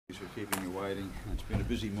For keeping you waiting. It's been a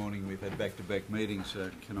busy morning. We've had back-to-back meetings.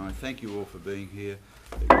 Can I thank you all for being here?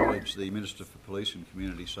 Acknowledge the Minister for Police and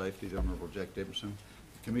Community Safety, the Honourable Jack Dempsey,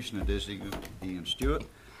 Commissioner Designate Ian Stewart,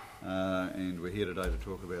 and we're here today to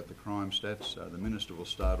talk about the crime stats. The Minister will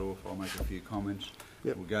start off. I'll make a few comments.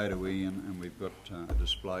 Yep. We'll go to Ian, and we've got a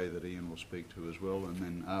display that Ian will speak to as well, and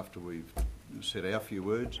then after we've said our few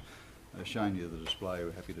words, showing you the display,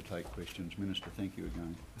 we're happy to take questions. Minister, thank you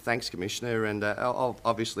again. Thanks, Commissioner, and I'll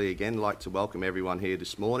obviously again like to welcome everyone here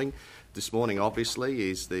this morning. This morning, obviously,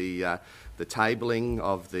 is the tabling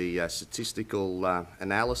of the statistical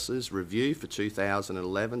analysis review for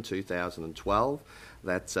 2011-2012.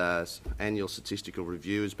 That annual statistical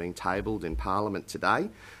review is being tabled in Parliament today,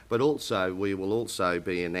 but also we will also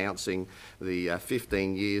be announcing the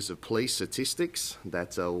 15 years of police statistics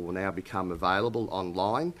that will now become available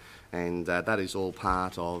online, and that is all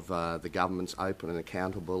part of the government's open and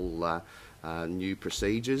accountable new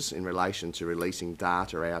procedures in relation to releasing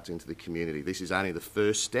data out into the community. This is only the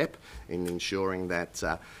first step in ensuring that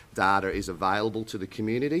data is available to the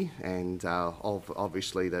community, and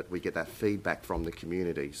obviously that we get that feedback from the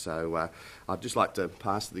community. So I'd just like to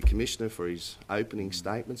pass to the Commissioner for his opening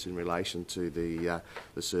statements in relation to the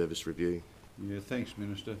service review. Yeah, thanks,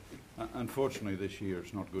 Minister. Unfortunately, this year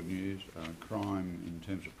it's not good news. Crime, in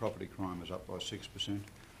terms of property crime, is up by 6%.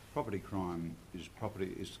 Property crime is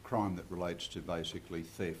crime that relates to basically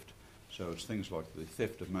theft. So it's things like the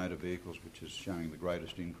theft of motor vehicles, which is showing the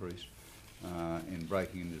greatest increase, and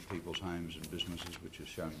breaking into people's homes and businesses, which is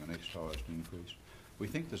showing the next highest increase. We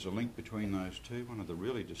think there's a link between those two. One of the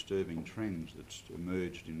really disturbing trends that's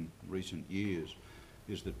emerged in recent years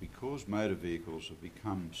is that because motor vehicles have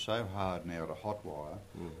become so hard now to hotwire,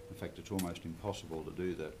 in fact it's almost impossible to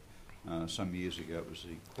do that. Some years ago it was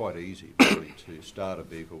quite easy really to start a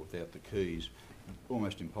vehicle without the keys.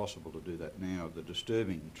 Almost impossible to do that now. The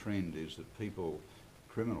disturbing trend is that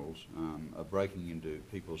criminals are breaking into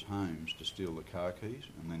people's homes to steal the car keys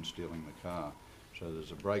and then stealing the car. So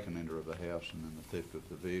there's a break and enter of the house and then the theft of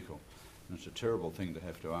the vehicle. And it's a terrible thing to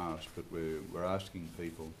have to ask, but we're asking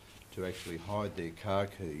people to actually hide their car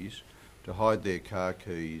keys,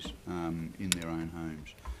 in their own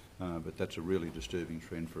homes. But that's a really disturbing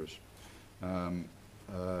trend for us.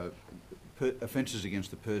 Offences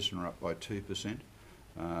against the person are up by 2%,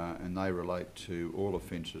 and they relate to all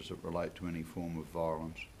offences that relate to any form of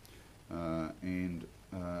violence. And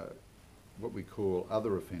what we call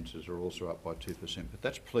other offences are also up by 2%, but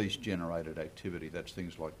that's police-generated activity. That's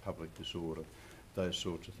things like public disorder, those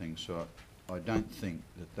sorts of things. So I don't think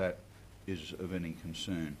that is of any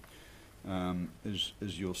concern. As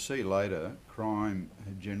you'll see later, crime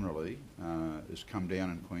generally has come down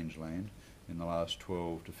in Queensland in the last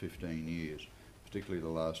 12 to 15 years, particularly the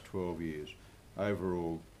last 12 years.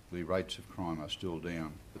 Overall, the rates of crime are still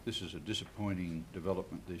down, but this is a disappointing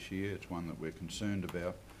development this year. It's one that we're concerned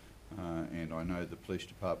about, and I know the Police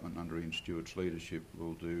Department under Ian Stewart's leadership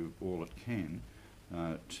will do all it can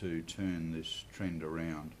to turn this trend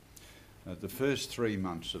around. The first 3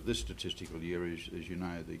 months of this statistical year is, as you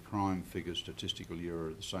know, the crime figures statistical year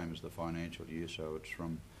are the same as the financial year, so it's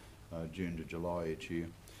from June to July each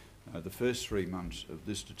year. The first 3 months of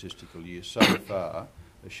this statistical year so far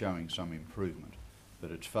are showing some improvement,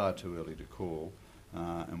 but it's far too early to call,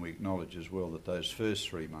 and we acknowledge as well that those first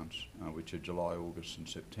 3 months, which are July, August and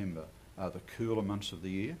September, are the cooler months of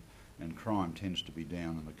the year, and crime tends to be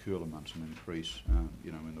down in the cooler months and increase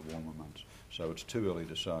in the warmer months. So it's too early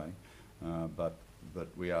to say. But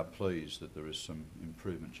we are pleased that there is some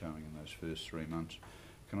improvement showing in those first 3 months.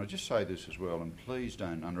 Can I just say this as well, and please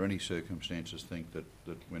don't under any circumstances think that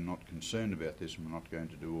we're not concerned about this and we're not going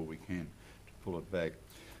to do all we can to pull it back.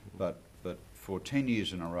 But for 10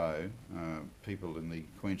 years in a row, people in the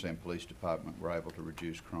Queensland Police Department were able to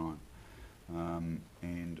reduce crime.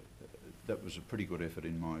 And that was a pretty good effort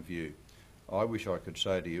in my view. I wish I could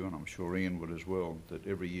say to you, and I'm sure Ian would as well, that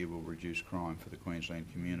every year we'll reduce crime for the Queensland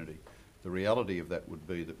community. The reality of that would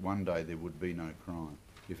be that one day there would be no crime.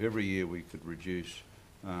 If every year we could reduce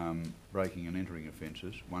breaking and entering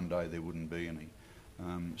offences, one day there wouldn't be any.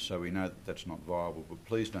 So we know that that's not viable, but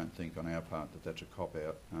please don't think on our part that that's a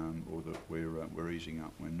cop-out or that we're easing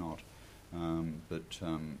up. We're not. But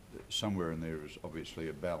somewhere in there is obviously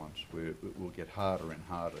a balance where it will get harder and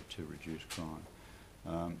harder to reduce crime.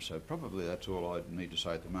 So probably that's all I need to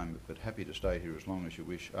say at the moment, but happy to stay here as long as you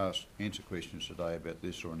wish. Answer questions today about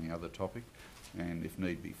this or any other topic, and if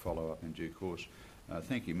need be, follow up in due course.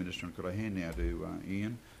 Thank you, Minister, and could I hand now to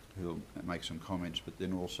Ian, who'll make some comments, but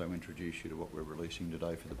then also introduce you to what we're releasing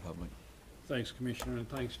today for the public. Thanks, Commissioner, and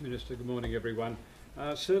thanks, Minister. Good morning, everyone.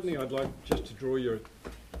 Certainly I'd like just to draw your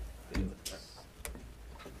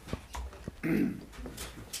Modern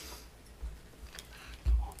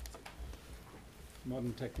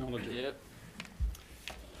technology. Yep.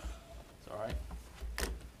 It's all right.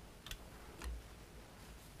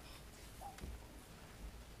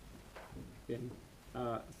 Again,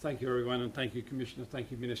 thank you everyone, and thank you Commissioner, thank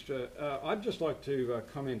you Minister. I'd just like to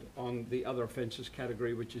comment on the other offences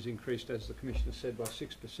category, which has increased, as the Commissioner said, by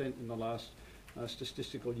 6% in the last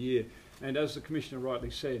statistical year. And as the Commissioner rightly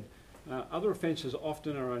said, other offences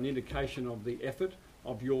often are an indication of the effort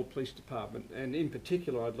of your police department, and in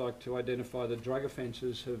particular I'd like to identify that drug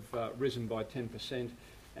offences have risen by 10%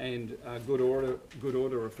 and good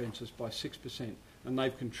order offences by 6%, and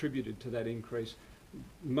they've contributed to that increase.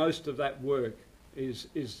 Most of that work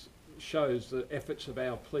shows the efforts of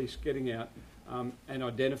our police getting out and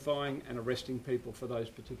identifying and arresting people for those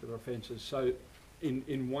particular offences. So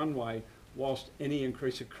in one way, whilst any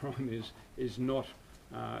increase of crime is not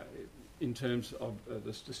in terms of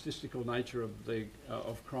the statistical nature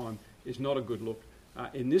of crime, is not a good look.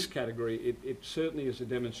 In this category, it certainly is a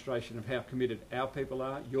demonstration of how committed our people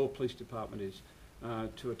are, your police department is,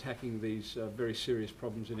 to attacking these very serious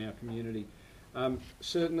problems in our community.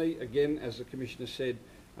 Certainly, again, as the Commissioner said,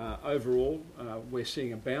 overall we're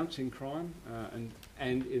seeing a bounce in crime,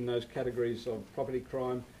 and in those categories of property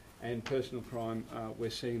crime and personal crime,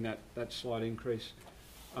 we're seeing that slight increase.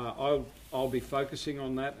 I'll be focusing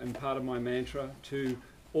on that, and part of my mantra to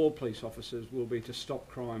all police officers will be to stop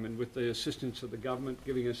crime, and with the assistance of the government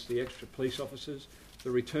giving us the extra police officers, the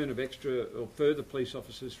return of extra or further police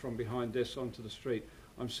officers from behind desks onto the street,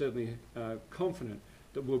 I'm certainly confident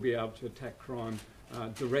that we'll be able to attack crime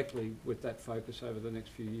directly with that focus over the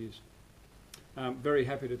next few years. Very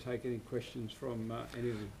happy to take any questions from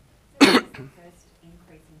any of you. So this is the first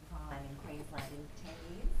increase in crime in Queensland in 10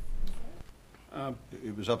 years, is it?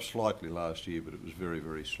 It was up slightly last year, but it was very,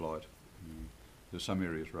 very slight. There's some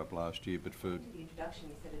areas were up last year, but for In the introduction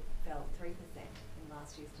you said it fell 3% in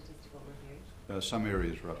last year's statistical review. some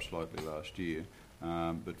areas were up slightly last year,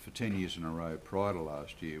 but for 10 years in a row prior to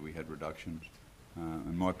last year we had reductions.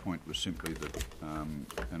 And my point was simply that,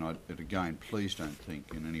 and again, please don't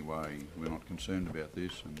think in any way we're not concerned about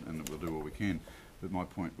this, and that we'll do all we can, but my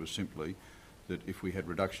point was simply that if we had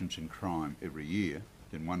reductions in crime every year,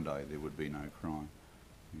 then one day there would be no crime.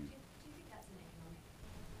 Do you think that's an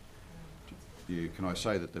economic? Yeah, can I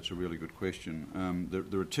say that that's a really good question.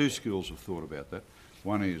 There are two schools of thought about that.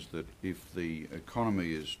 One is that if the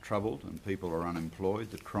economy is troubled and people are unemployed,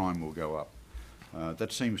 that crime will go up.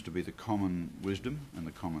 That seems to be the common wisdom and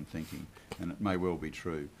the common thinking, and it may well be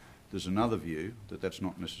true. There's another view that that's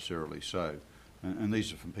not necessarily so, and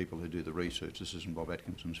these are from people who do the research. This isn't Bob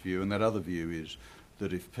Atkinson's view, and that other view is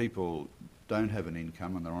that if people don't have an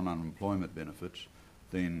income and they're on unemployment benefits,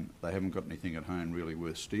 then they haven't got anything at home really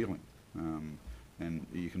worth stealing. And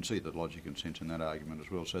you can see the logic and sense in that argument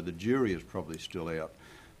as well. So the jury is probably still out.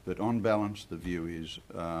 But on balance, the view is,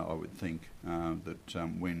 I would think, that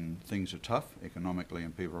when things are tough economically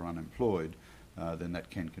and people are unemployed, then that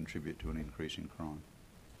can contribute to an increase in crime.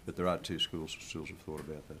 But there are two schools of thought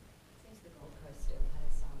about that. It seems the Gold Coast still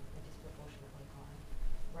has a disproportionately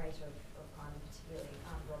high rate of crime, particularly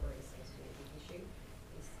armed robberies seems to be a big issue.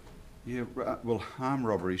 Yeah, well, armed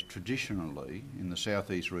robberies traditionally in the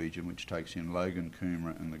southeast region, which takes in Logan,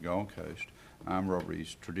 Coomera and the Gold Coast, armed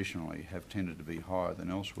robberies traditionally have tended to be higher than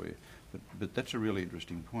elsewhere. But that's a really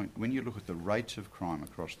interesting point. When you look at the rates of crime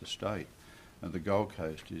across the state, the Gold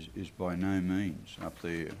Coast is by no means up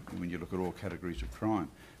there when you look at all categories of crime.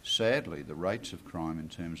 Sadly, the rates of crime in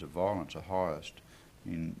terms of violence are highest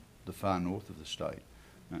in the far north of the state.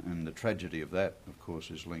 And the tragedy of that, of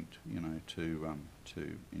course, is linked, to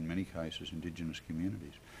in many cases, Indigenous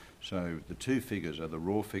communities. So the two figures are the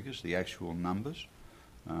raw figures, the actual numbers,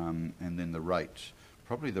 and then the rates.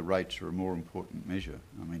 Probably the rates are a more important measure.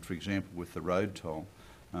 I mean, for example, with the road toll,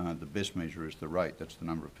 the best measure is the rate. That's the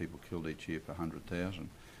number of people killed each year per 100,000.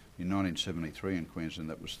 In 1973 in Queensland,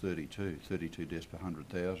 that was 32 deaths per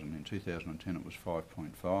 100,000. In 2010, it was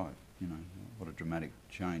 5.5. What a dramatic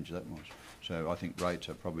change that was. So I think rates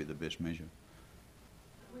are probably the best measure.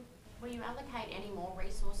 Will you allocate any more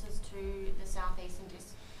resources to the southeastern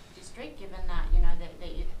district, given that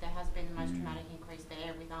there has been the most dramatic increase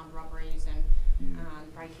there with armed robberies and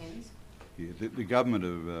break-ins? Yeah, the government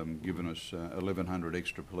have given us 1,100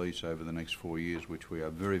 extra police over the next 4 years, which we are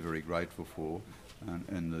very, very grateful for.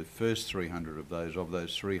 And the first 300 of those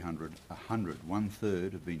 300,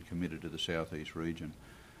 1/3 have been committed to the southeast region.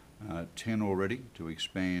 10 already to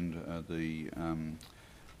expand the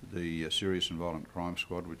Serious and Violent Crime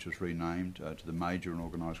Squad, which was renamed to the Major and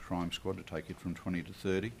Organised Crime Squad, to take it from 20 to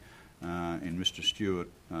 30. and Mr Stewart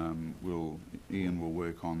Ian will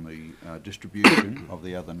work on the distribution of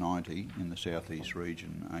the other 90 in the southeast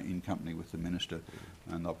region in company with the Minister,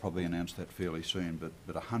 and they'll probably announce that fairly soon, but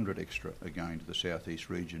 100 extra are going to the southeast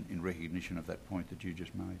region in recognition of that point that you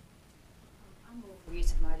just made. Unlawful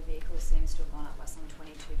use of motor vehicles seems to have gone up by some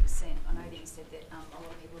 22%. I know that you said that a lot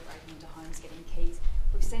of people are breaking into homes getting keys.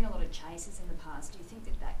 We've seen a lot of chases in the past. Do you think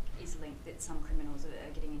that that is linked, that some criminals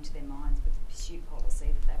are getting into their minds with the pursuit policy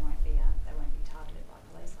that they won't be targeted by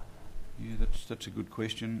police like that? Yeah, that's a good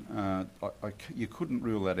question. You couldn't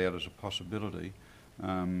rule that out as a possibility,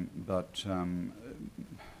 but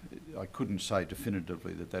I couldn't say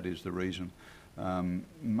definitively that is the reason.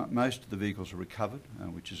 Most of the vehicles are recovered,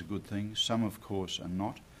 which is a good thing. Some, of course, are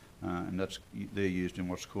not, and they're used in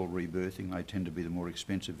what's called rebirthing. They tend to be the more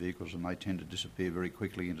expensive vehicles, and they tend to disappear very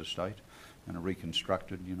quickly interstate and are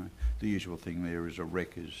reconstructed. You know, the usual thing there is a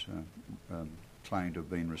wreck is claimed to have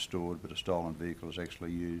been restored, but a stolen vehicle is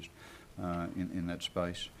actually used in that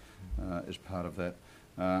space as part of that.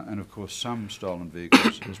 And of course, some stolen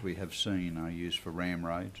vehicles, as we have seen, are used for ram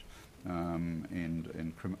raids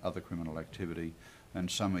and other criminal activity, and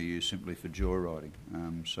some are used simply for joyriding.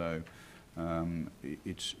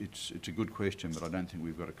 It's a good question, but I don't think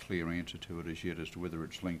we've got a clear answer to it as yet as to whether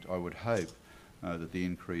it's linked. I would hope that the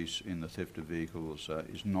increase in the theft of vehicles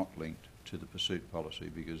is not linked to the pursuit policy,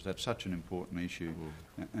 because that's such an important issue.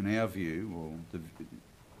 In our view,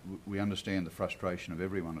 we understand the frustration of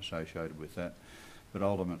everyone associated with that, but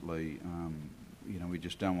ultimately, we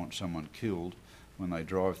just don't want someone killed when they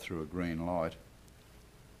drive through a green light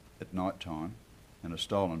at night time and a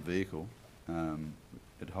stolen vehicle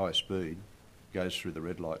at high speed goes through the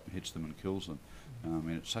red light and hits them and kills them.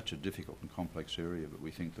 It's such a difficult and complex area, but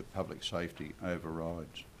we think that public safety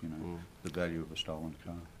overrides, the value of a stolen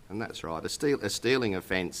car. And that's right. A stealing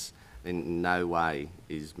offence in no way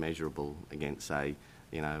is measurable against, say,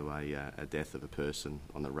 a death of a person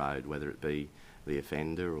on the road, whether it be the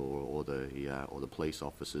offender or the police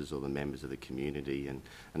officers or the members of the community, and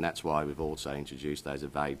that's why we've also introduced those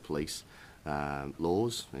evade police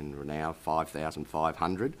laws, and we're now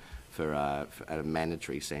 5,500 for a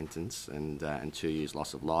mandatory sentence and 2 years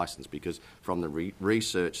loss of licence, because from the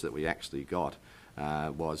research that we actually got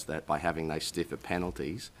was that by having those stiffer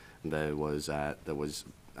penalties, there was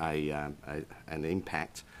an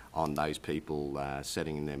impact on those people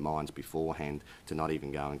setting in their minds beforehand to not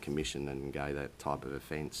even go and commission and go that type of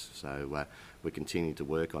offence. So we continue to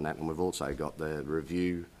work on that, and we've also got the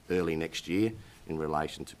review early next year in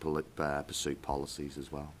relation to pursuit policies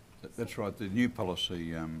as well. That's right. The new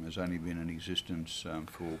policy has only been in existence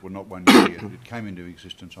for not 1 year. It came into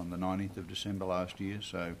existence on the 19th of December last year,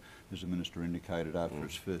 so as the Minister indicated, after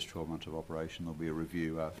its first 12 months of operation, there'll be a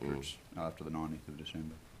review after the 19th of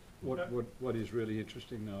December. What is really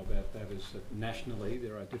interesting though about that is that nationally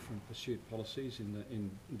there are different pursuit policies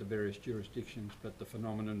in the various jurisdictions, but the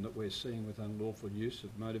phenomenon that we're seeing with unlawful use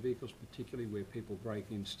of motor vehicles, particularly where people break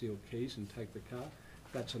in, steal keys and take the car,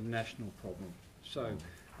 that's a national problem. So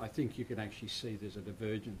I think you can actually see there's a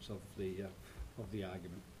divergence of the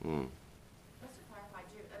argument. Just to clarify,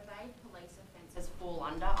 do evade police offences fall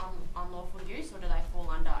under unlawful use, or do they fall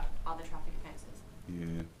under other traffic offences?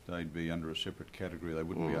 Yeah, they'd be under a separate category. They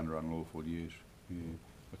wouldn't be under unlawful use. Yeah.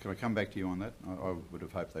 Can I come back to you on that? I would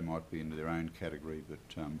have hoped they might be into their own category, but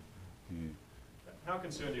yeah. How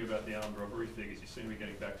concerned are you about the armed robbery figures? You seem to be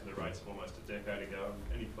getting back to the rates of almost a decade ago.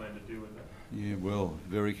 Any plan to deal with that? Yeah, well,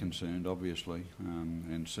 very concerned, obviously,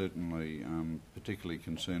 and certainly particularly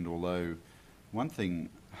concerned, although one thing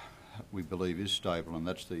we believe is stable, and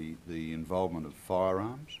that's the involvement of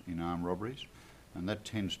firearms in armed robberies, and that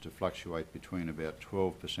tends to fluctuate between about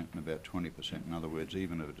 12% and about 20%. In other words,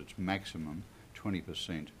 even at its maximum,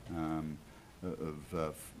 20%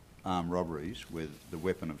 of armed robberies where the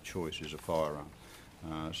weapon of choice is a firearm,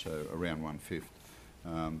 so around 1/5.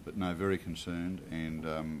 But no, very concerned, and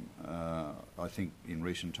I think in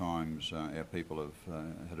recent times our people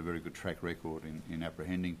have had a very good track record in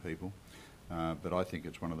apprehending people, but I think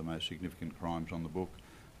it's one of the most significant crimes on the book.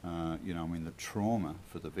 The trauma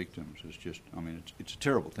for the victims is just, it's a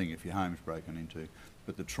terrible thing if your home's broken into,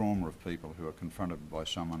 but the trauma of people who are confronted by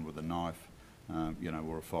someone with a knife,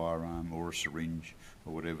 or a firearm or a syringe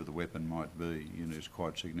or whatever the weapon might be, is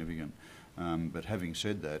quite significant. But having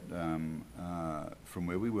said that, from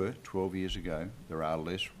where we were 12 years ago, there are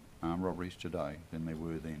less armed robberies today than there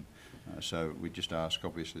were then. So we just ask,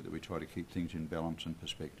 obviously, that we try to keep things in balance and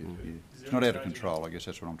perspective. Yeah. It's not out of control, I guess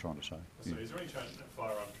that's what I'm trying to say. So is there any change in that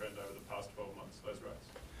firearm trend over the past 12 months, those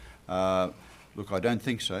rates? Look, I don't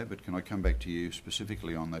think so, but can I come back to you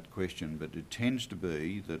specifically on that question? But it tends to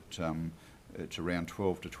be that it's around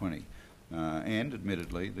 12 to 20. And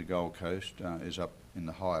admittedly, the Gold Coast is up in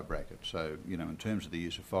the higher bracket. So, you know, in terms of the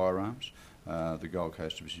use of firearms, the Gold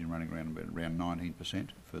Coast is running around 19%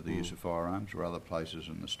 for the use of firearms, or other places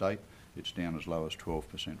in the state it's down as low as 12%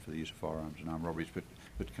 for the use of firearms and armed robberies.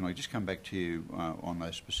 But can I just come back to you on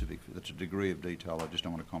those specific? That's a degree of detail I just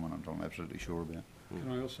don't want to comment on until I'm absolutely sure about.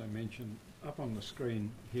 Can I also mention, up on the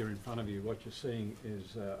screen here in front of you, what you're seeing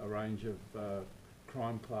is a range of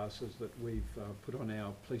crime classes that we've put on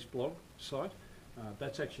our police blog site.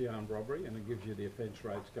 That's actually armed robbery, and it gives you the offence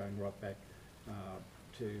rates going right back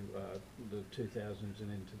to the 2000s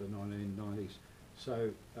and into the 1990s.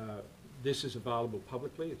 So this is available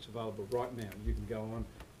publicly. It's available right now. You can go on,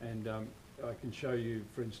 and I can show you,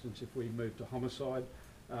 for instance, if we move to homicide,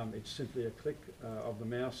 it's simply a click of the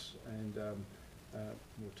mouse and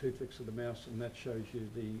or 2 clicks of the mouse, and that shows you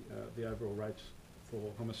the overall rates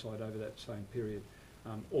for homicide over that same period.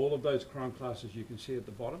 All of those crime classes you can see at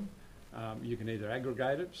the bottom. You can either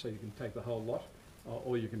aggregate it, so you can take the whole lot,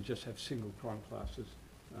 or you can just have single crime classes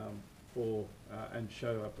and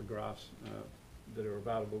show up the graphs that are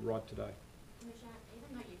available right today. Commissioner,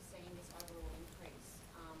 even though you've seen this overall increase,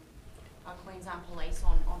 are Queensland Police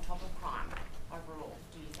on top of crime overall,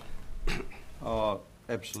 do you think? Oh,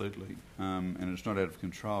 absolutely, and it's not out of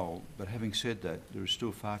control. But having said that, there is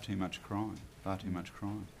still far too much crime,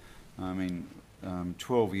 I mean,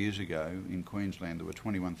 12 years ago in Queensland there were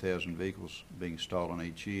 21,000 vehicles being stolen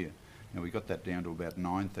each year. Now we got that down to about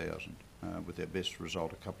 9,000 with our best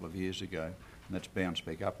result a couple of years ago, and that's bounced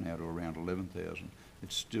back up now to around 11,000.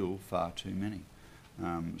 It's still far too many.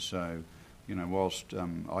 So, you know, whilst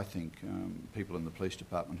I think people in the police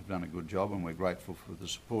department have done a good job, and we're grateful for the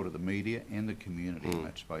support of the media and the community in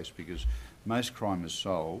that space, because most crime is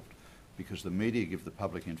solved because the media give the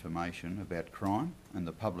public information about crime and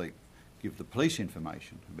the public give the police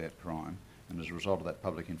information about crime, and as a result of that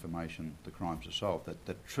public information the crimes are solved.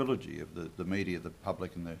 That trilogy of the media, the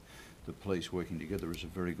public and the police working together is a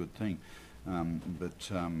very good thing.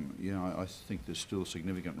 You know, I think there's still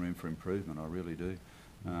significant room for improvement, I really do.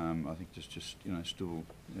 I think there's just, you know, still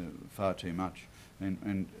far too much.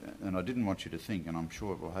 And I didn't want you to think, and I'm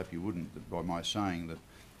sure, well, I hope you wouldn't, that by my saying that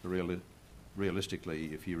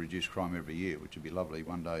realistically, if you reduce crime every year, which would be lovely,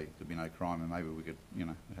 one day there'd be no crime and maybe we could, you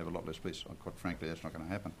know, have a lot less police. Quite frankly, that's not going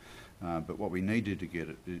to happen. But what we need to get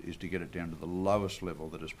it is to get it down to the lowest level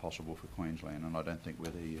that is possible for Queensland, and I don't think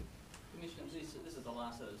we're there yet. Commissioner, this is the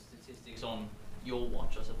last set of statistics on your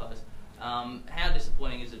watch, I suppose. How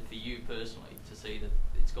disappointing is it for you personally to see that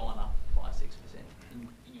it's gone up by 6% in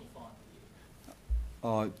your final year?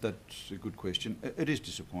 Oh, that's a good question. It is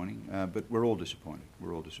disappointing, but we're all disappointed.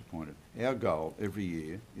 We're all disappointed. Our goal every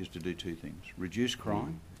year is to do two things: reduce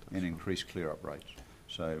crime and increase clear-up rates.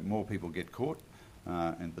 So more people get caught,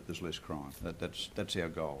 but there's less crime. That's our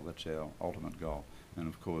goal. That's our ultimate goal. And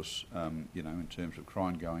of course, you know, in terms of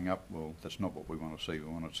crime going up, well, that's not what we want to see. We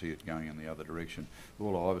want to see it going in the other direction.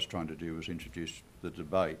 All I was trying to do was introduce the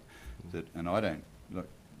debate that, and I don't look.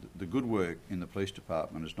 The good work in the police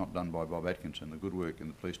department is not done by Bob Atkinson. The good work in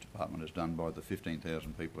the police department is done by the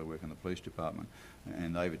 15,000 people who work in the police department,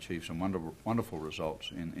 and they've achieved some wonderful results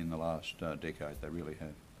in the last decade. They really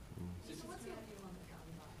have. So what's your view on the gun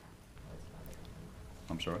buyback?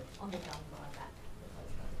 I'm sorry? On the gun buyback.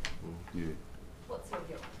 Yeah. What's your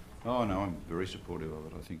view? Oh no, I'm very supportive of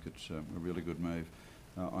it. I think it's a really good move.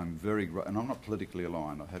 I'm very, and I'm not politically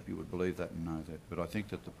aligned, I hope you would believe that and know that, but I think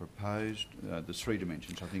that the proposed, there's three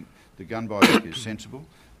dimensions. I think the gun buyback is sensible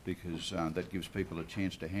because that gives people a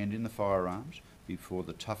chance to hand in the firearms before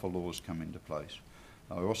the tougher laws come into place.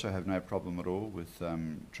 I also have no problem at all with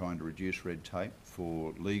trying to reduce red tape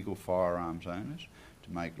for legal firearms owners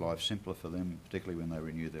to make life simpler for them, particularly when they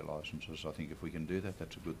renew their licences. I think if we can do that,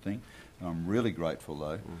 that's a good thing. And I'm really grateful,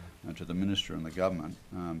 though, to the Minister and the Government,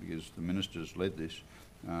 because the Minister's led this,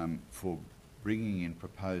 for bringing in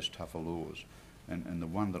proposed tougher laws. And the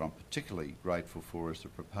one that I'm particularly grateful for is the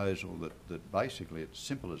proposal that basically it's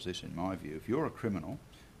simple as this in my view. If you're a criminal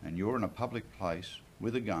and you're in a public place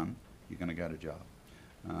with a gun, you're going to go to jail.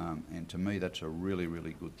 And to me, that's a really,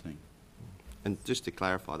 really good thing. And just to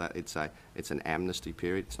clarify that, it's an amnesty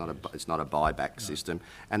period. It's not a buyback system.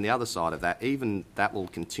 And the other side of that, even that will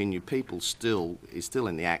continue. People is still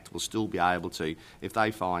in the act will still be able to, if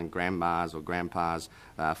they find grandma's or grandpa's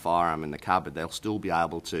firearm in the cupboard, they'll still be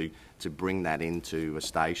able to bring that into a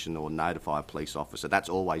station or notify a police officer. That's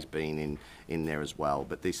always been in there as well.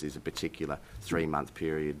 But this is a particular 3-month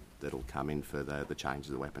period that'll come in for the change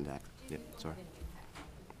of the Weapons Act. Yeah, sorry.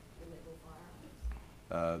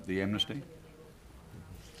 The amnesty?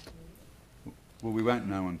 Well, we won't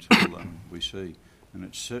know until we see. and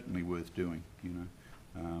it's certainly worth doing.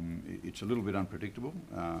 It's a little bit unpredictable,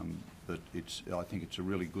 but I think it's a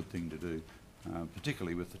really good thing to do,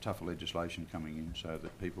 particularly with the tougher legislation coming in, so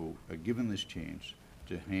that people are given this chance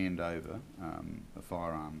to hand over the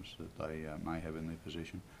firearms that they may have in their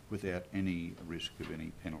possession without any risk of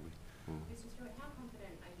any penalty. Mr. Stewart, how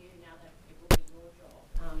confident are you now that it will be your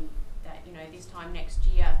job, that this time next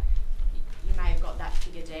year you may have got that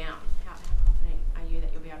figure down? How confident are you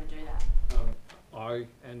that you'll be able to do that? I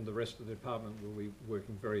and the rest of the department will be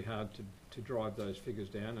working very hard to drive those figures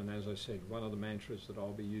down, and as I said, one of the mantras that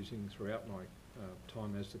I'll be using throughout my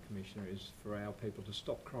time as the Commissioner is for our people to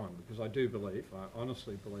stop crime, because I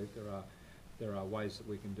honestly believe there are ways that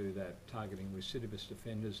we can do that, targeting recidivist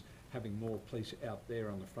offenders, having more police out there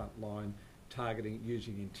on the front line,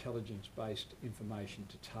 using intelligence-based information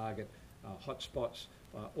to target hotspots.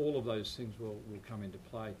 All of those things will come into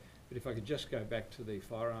play. But if I could just go back to the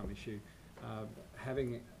firearm issue,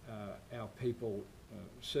 having our people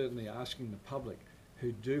certainly asking the public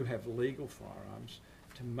who do have legal firearms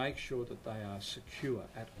to make sure that they are secure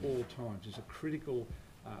at all times is a critical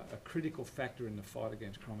factor in the fight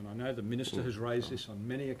against crime. And I know the Minister has raised this on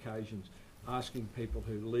many occasions, asking people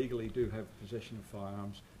who legally do have possession of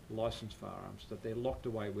firearms, licensed firearms, that they're locked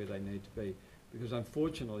away where they need to be. Because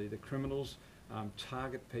unfortunately the criminals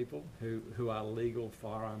target people who are legal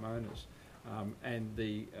firearm owners. And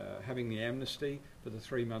having the amnesty for the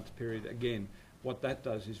 3-month period, again, what that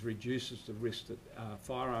does is reduces the risk that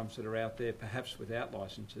firearms that are out there, perhaps without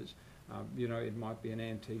licences, it might be an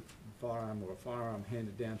antique firearm or a firearm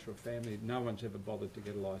handed down to a family. No one's ever bothered to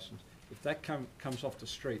get a licence. If that comes off the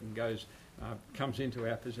street and comes into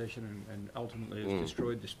our possession and ultimately is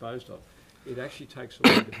destroyed, disposed of, it actually takes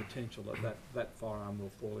away the potential that firearm will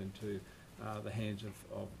fall into the hands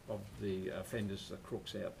of the offenders, the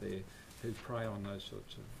crooks out there who prey on those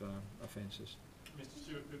sorts of offences. Mr.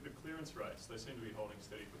 Stewart, the clearance rates, they seem to be holding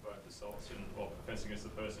steady for both assaults or offence against the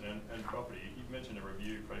person and property. You've mentioned a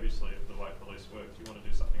review previously of the way police work. Do you want to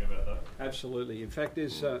do something about that? Absolutely. In fact,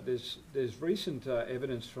 there's recent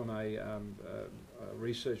evidence from a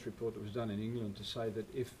research report that was done in England to say that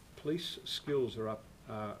if police skills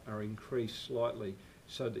are increased slightly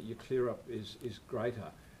so that your clear up is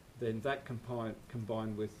greater, then that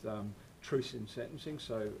combined with truce in sentencing,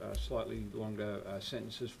 so slightly longer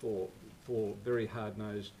sentences for very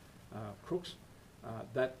hard-nosed crooks,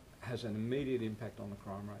 that has an immediate impact on the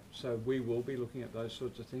crime rate. So we will be looking at those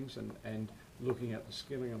sorts of things and looking at the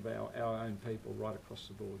skilling of our own people right across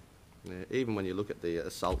the board. Yeah, even when you look at the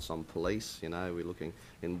assaults on police, we're looking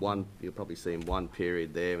you'll probably see in one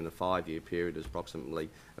period there, in the 5-year period, there's approximately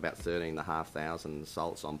about 13,500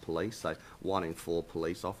 assaults on police. So 1 in 4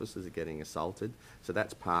 police officers are getting assaulted. So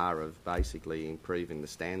that's part of basically improving the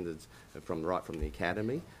standards from the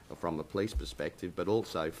academy, or from a police perspective, but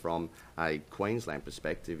also from a Queensland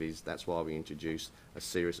perspective. That's why we introduced a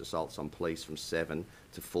serious assaults on police from 7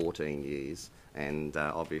 to 14 years. And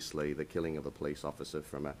obviously the killing of a police officer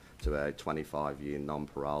to a 25-year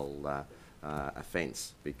non-parole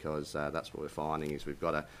offence, because that's what we're finding is we've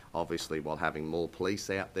got to, obviously, while having more police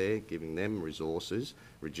out there, giving them resources,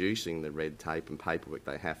 reducing the red tape and paperwork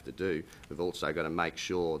they have to do, we've also got to make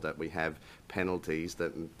sure that we have penalties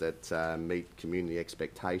that meet community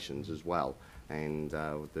expectations as well. And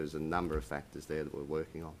there's a number of factors there that we're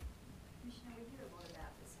working on. Commissioner, we hear a lot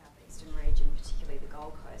about the southeastern region, particularly the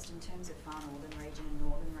Gold Coast, in terms of far northern region and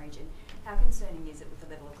northern region. How concerning is it with the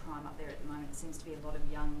level of crime up there at the moment? It seems to be a lot of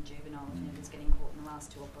young juvenile offenders getting caught in the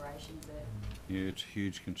last 2 operations there. Yeah, it's a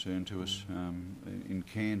huge concern to us in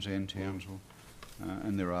Cairns and Townsville,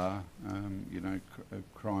 and there are,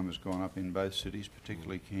 crime has gone up in both cities,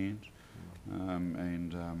 particularly Cairns,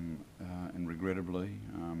 and regrettably,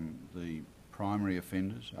 the primary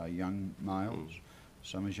offenders are young males,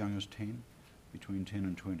 some as young as 10, between 10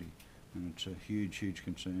 and 20, and it's a huge, huge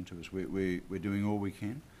concern to us. We're doing all we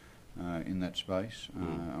can in that space.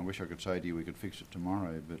 I wish I could say to you we could fix it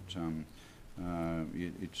tomorrow, but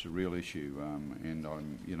it's a real issue, and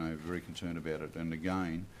I'm very concerned about it. And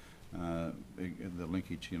again, the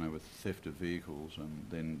linkage with theft of vehicles, and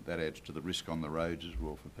then that adds to the risk on the roads as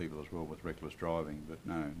well for people as well with reckless driving. But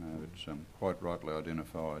no, it's quite rightly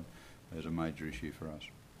identified as a major issue for us.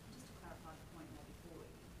 Just to clarify the point made before,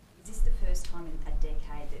 is this the first time in a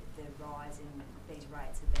decade that the rise in these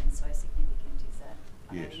rates have been so significant? Is that?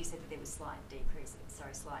 I know you said that there was slight increases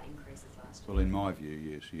last year. Well, in my view,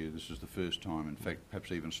 yes. Yeah, this is the first time, in fact,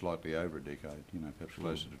 perhaps even slightly over a decade, perhaps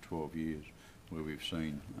closer to 12 years, where we've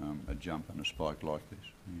seen a jump and a spike like this.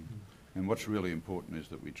 Yeah. And what's really important is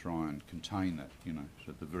that we try and contain that, so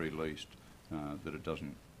at the very least, that it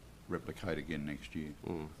doesn't replicate again next year.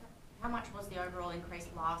 How much was the overall increase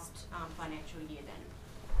last financial year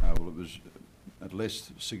then? Well, it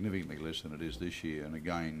was significantly less than it is this year, and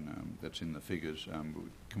again, that's in the figures.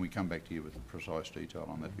 Can we come back to you with precise detail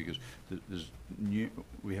on that? Because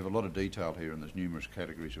we have a lot of detail here, and there's numerous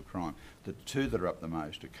categories of crime. The two that are up the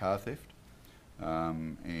most are car theft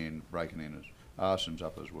and break and enters. Arson's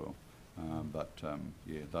up as well,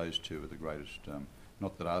 yeah, those two are the greatest.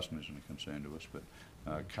 Not that arson isn't a concern to us, but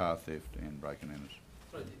car theft and break and enters.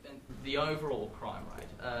 And the overall crime rate,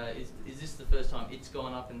 is this the first time it's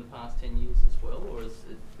gone up in the past 10 years as well, or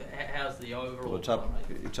how's the overall crime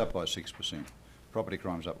rate? It's up by 6%. Property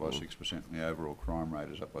crime's up by 6%, and the overall crime rate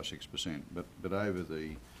is up by 6%. But over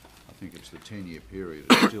the, I think it's the 10-year period,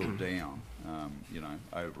 it's still down,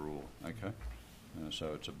 overall, okay?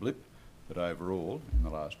 So it's a blip, but overall, in the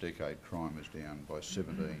last decade, crime is down by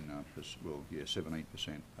 17%,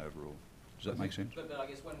 17% overall. Does that make sense? But I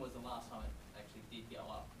guess when was the last time it actually did go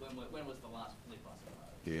up? When was the last flip, I suppose?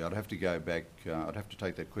 Yeah, I'd have to go back. I'd have to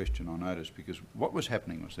take that question on notice, because what was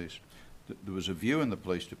happening was this. There was a view in the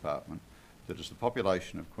police department that as the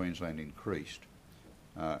population of Queensland increased,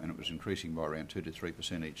 and it was increasing by around 2 to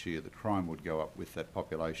 3% each year, that crime would go up with that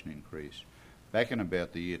population increase. Back in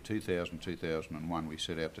about the year 2000, 2001, we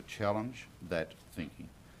set out to challenge that thinking,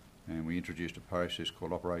 and we introduced a process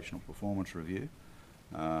called Operational Performance Review.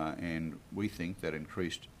 And we think that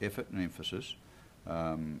increased effort and emphasis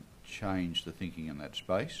changed the thinking in that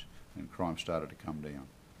space, and crime started to come down.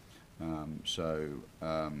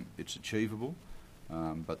 It's achievable,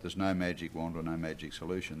 but there's no magic wand or no magic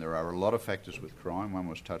solution. There are a lot of factors with crime. One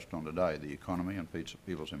was touched on today, the economy and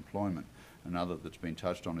people's employment. Another that's been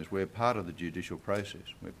touched on is we're part of the judicial process.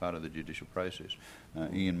 We're part of the judicial process.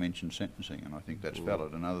 Ian mentioned sentencing, and I think that's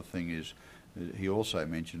valid. Another thing is, he also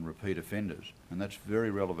mentioned repeat offenders, and that's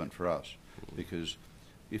very relevant for us, because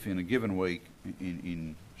if in a given week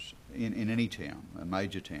in any town, a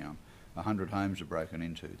major town, 100 homes are broken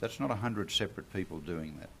into, that's not 100 separate people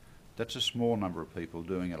doing that. That's a small number of people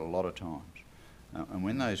doing it a lot of times. And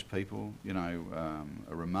when those people, are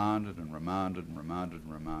remanded and remanded and remanded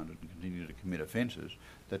and remanded and continue to commit offences,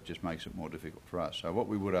 that just makes it more difficult for us. So what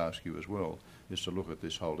we would ask you as well is to look at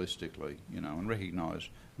this holistically, and recognise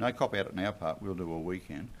no cop out on our part. We'll do all we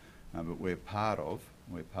can, but we're part of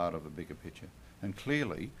a bigger picture. And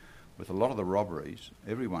clearly, with a lot of the robberies,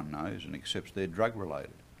 everyone knows and accepts they're drug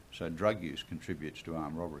related. So drug use contributes to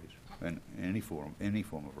armed robberies and any form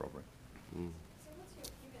of robbery. So what's your,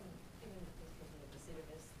 given that there's plenty of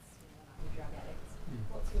recidivists, drug addicts,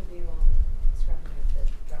 what's your view on scrapping of the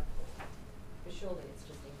drug court? Because surely it's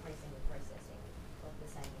just increasing the processing of the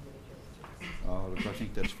same individuals through the system. Oh, look, I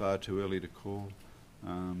think that's far too early to call.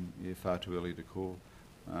 Far too early to call.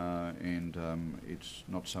 And it's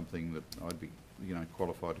not something that I'd be,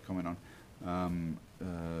 qualified to comment on.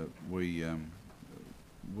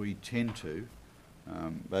 We tend to,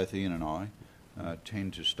 both Ian and I,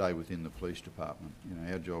 tend to stay within the police department.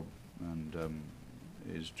 Our job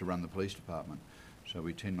is to run the police department, so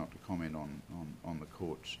we tend not to comment on the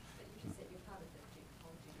courts. But you just said you're part of the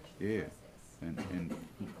whole judicial process.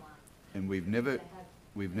 And we've never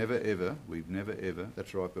ever,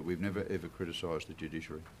 that's right, but we've never ever criticised the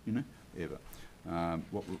judiciary, ever.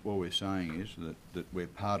 What we're saying is that we're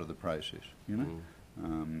part of the process, and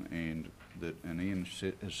Ian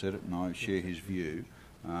has said it, and I share his view,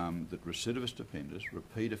 that recidivist offenders,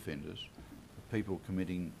 repeat offenders, people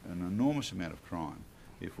committing an enormous amount of crime,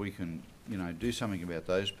 if we can, do something about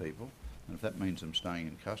those people, and if that means them staying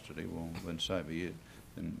in custody, well, then so be it.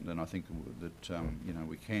 Then I think that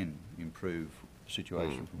we can improve the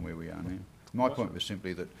situation from where we are now. My point was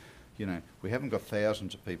simply that we haven't got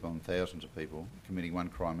thousands of people and thousands of people committing one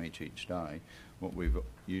crime each day. What we've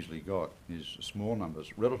usually got is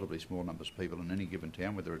relatively small numbers of people in any given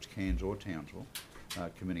town, whether it's Cairns or Townsville,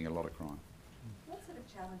 committing a lot of crime. What sort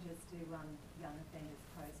of challenges do young offenders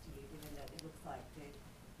pose to you, given that it looks like the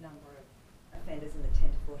number of offenders in the 10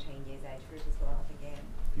 to 14 years age group has gone up again?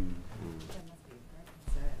 That must be a great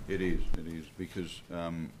concern. It is, because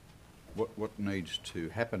what needs to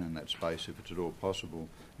happen in that space, if it's at all possible,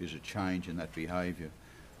 is a change in that behaviour.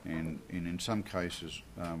 And in some cases,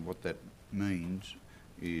 what that means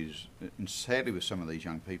is, and sadly with some of these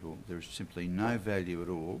young people, there is simply no value at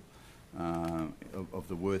all of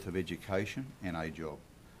the worth of education and a job.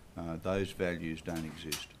 Those values don't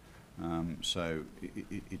exist. So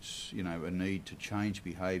it's a need to change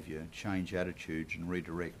behaviour, change attitudes, and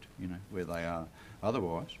redirect where they are.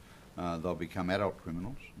 Otherwise, they'll become adult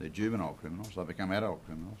criminals. They're juvenile criminals. They'll become adult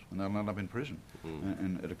criminals, and they'll end up in prison,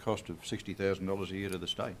 and at a cost of $60,000 a year to the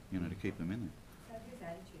state, to keep them in there. So whose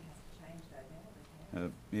attitude has to change though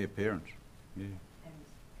now? Parents. Yeah. And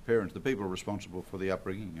parents, the people responsible for the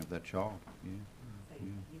upbringing of that child. Yeah. So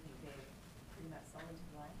you think they're pretty much solid to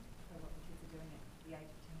blame for what the kids are doing at the age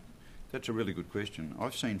of 10? That's a really good question.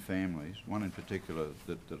 I've seen families, one in particular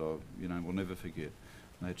that I will never forget.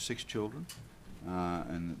 They had 6 children,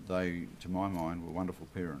 and they, to my mind, were wonderful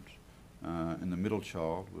parents. And the middle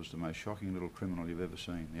child was the most shocking little criminal you've ever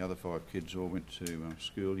seen. The other 5 kids all went to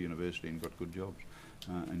school, university, and got good jobs.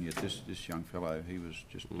 And yet this young fellow, he was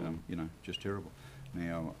just just terrible.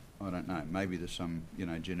 Now I don't know. Maybe there's some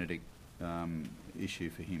genetic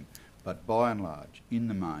issue for him, but by and large, in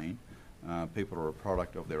the main, people are a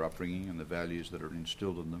product of their upbringing and the values that are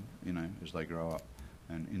instilled in them, as they grow up.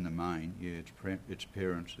 And in the main, it's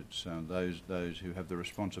parents, it's those who have the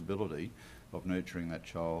responsibility of nurturing that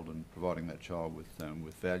child and providing that child with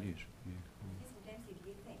values. Yeah. Mr. Dempsey, do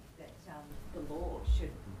you think that the law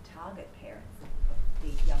should target parents of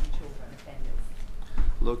these young children offenders?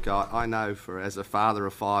 Look, I know as a father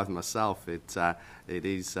of 5 myself, it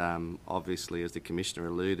is obviously, as the Commissioner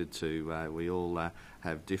alluded to, we all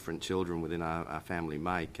have different children within our family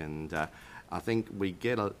make, and I think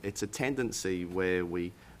it's a tendency where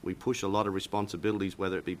we push a lot of responsibilities,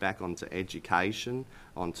 whether it be back onto education,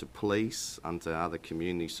 onto police, onto other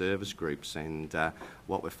community service groups, and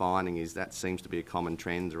what we're finding is that seems to be a common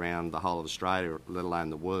trend around the whole of Australia, let alone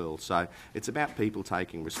the world. So it's about people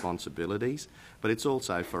taking responsibilities, but it's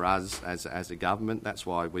also for us as a government. That's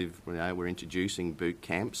why we're introducing boot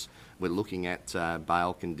camps. We're looking at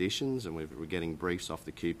bail conditions, and we're getting briefs off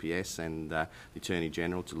the QPS and the Attorney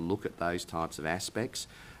General to look at those types of aspects.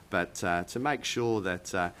 But to make sure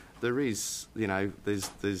that there is,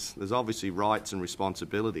 there's obviously rights and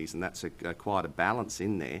responsibilities, and that's quite a balance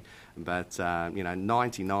in there. But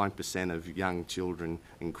 99% of young children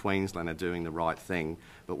in Queensland are doing the right thing.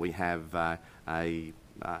 But we have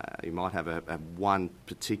you might have a one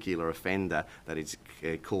particular offender that is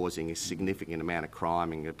causing a significant amount of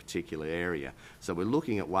crime in a particular area. So we're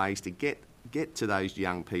looking at ways to get to those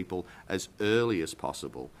young people as early as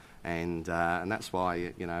possible. And that's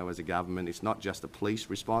why, as a government, it's not just a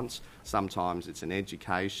police response. Sometimes it's an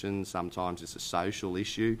education, sometimes it's a social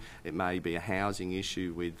issue. It may be a housing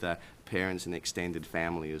issue with parents and extended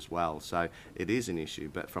family as well. So it is an issue.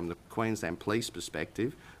 But from the Queensland Police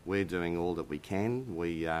perspective, we're doing all that we can.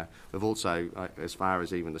 We've also, as far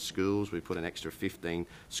as even the schools, we've put an extra 15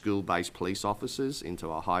 school-based police officers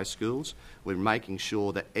into our high schools. We're making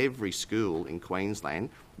sure that every school in Queensland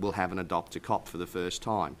will have an adopt-a-cop for the first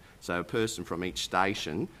time. So a person from each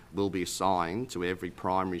station will be assigned to every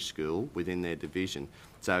primary school within their division.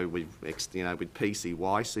 So with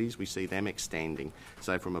PCYCs, we see them extending.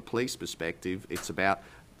 So from a police perspective, it's about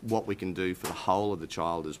what we can do for the whole of the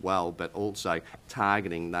child as well, but also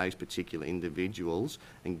targeting those particular individuals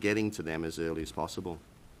and getting to them as early as possible.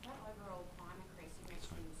 That overall crime increase, you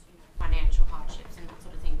mentioned financial hardships and that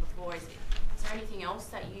sort of thing before. Is there anything else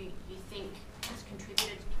that you think has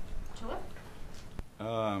contributed to it?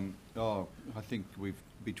 I think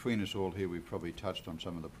between us all here, we've probably touched on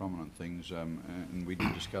some of the prominent things, and we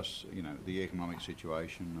did discuss, the economic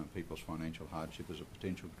situation, people's financial hardship as a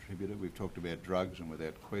potential contributor. We've talked about drugs, and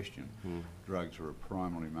without question, drugs are a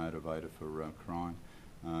primary motivator for crime,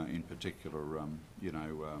 in particular,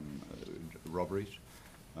 robberies,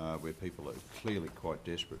 where people are clearly quite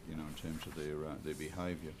desperate, in terms of their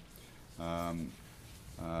behaviour.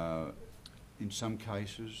 In some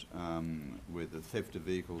cases, where the theft of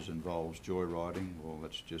vehicles involves joyriding, well,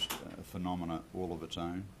 that's just a phenomena all of its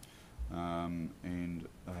own. And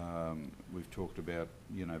we've talked about,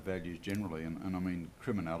 values generally, and I mean,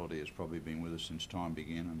 criminality has probably been with us since time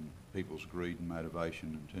began, and people's greed and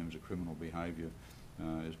motivation in terms of criminal behaviour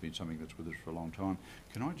has been something that's with us for a long time.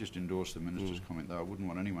 Can I just endorse the Minister's comment, though? I wouldn't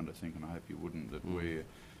want anyone to think, and I hope you wouldn't, that we're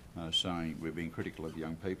saying we're being critical of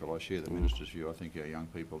young people. I share the Minister's view. I think our young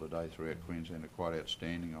people today throughout Queensland are quite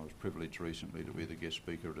outstanding. I was privileged recently to be the guest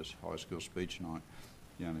speaker at a high school speech night.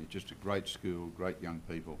 Just a great school, great young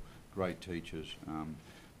people, great teachers.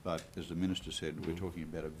 But as the Minister said, we're talking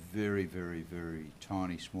about a very, very, very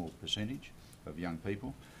tiny, small percentage of young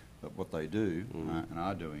people. But what they do and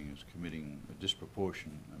are doing is committing a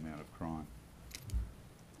disproportionate amount of crime.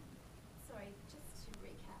 Sorry, just to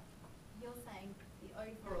recap, you're saying the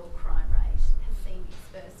overall crime rate has seen its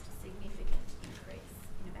first significant increase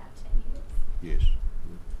in about 10 years? Yes.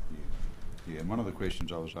 Yeah, and one of the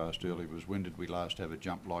questions I was asked earlier was, when did we last have a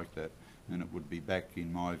jump like that? And it would be back,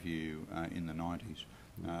 in my view, in the 90s.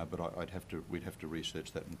 But we'd have to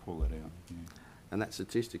research that and pull that out. Yeah. And that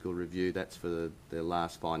statistical review, that's for the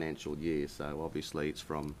last financial year. So obviously it's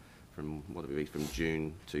from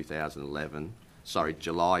June 2011. Sorry,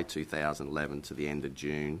 July 2011 to the end of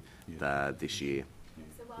June this year.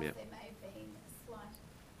 So whilst Yep. there may have been a slight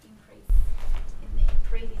increase in the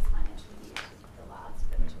previous financial year to the last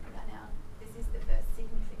that we're talking about now, this is the first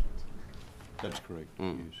significant increase. That's correct.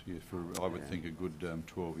 Yes. For I would think a good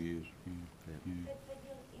 12 years. Yeah. But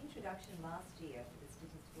your introduction last year for the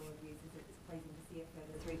statistical reviews is it was pleasing to see a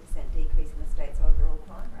further 3% decrease in the state's overall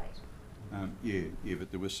crime rate.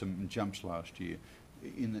 But there was some jumps last year.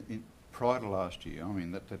 Prior to last year, I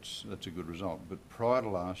mean that's a good result. But prior to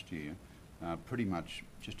last year, pretty much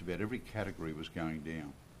just about every category was going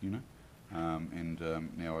down.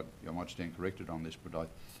 Now I might stand corrected on this, but I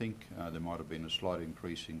think there might have been a slight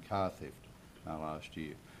increase in car theft last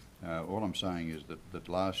year. All I'm saying is that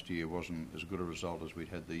last year wasn't as good a result as we'd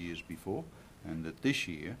had the years before, and that this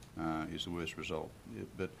year is the worst result.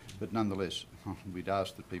 But nonetheless, we'd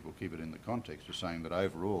ask that people keep it in the context of saying that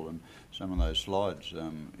overall, and some of those slides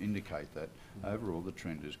indicate that overall the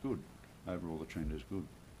trend is good. Overall the trend is good.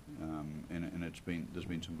 And there's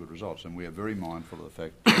been some good results, and we are very mindful of the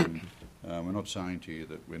fact that we're not saying to you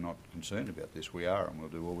that we're not concerned about this. We are, and we'll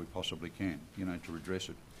do all we possibly can, to redress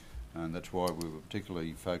it. And that's why we were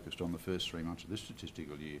particularly focused on the first 3 months of this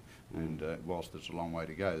statistical year. And whilst there's a long way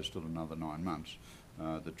to go, there's still another 9 months.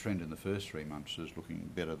 The trend in the first 3 months is looking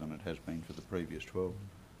better than it has been for the previous 12.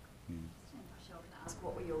 Yeah. Michelle, can I ask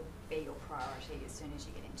what will be your priority as soon as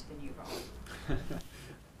you get into the new role?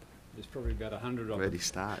 There's probably about 100 of them. Ready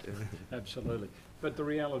start. Absolutely. But the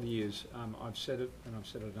reality is, I've said it, and I've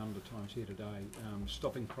said it a number of times here today,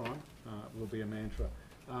 stopping crime will be a mantra.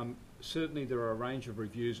 Certainly there are a range of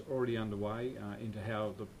reviews already underway into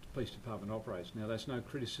how the police department operates. Now that's no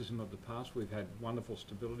criticism of the past. We've had wonderful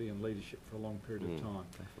stability and leadership for a long period of time.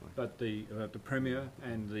 Definitely. But the Premier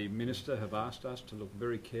and the Minister have asked us to look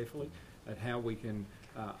very carefully at how we can,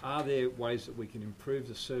 are there ways that we can improve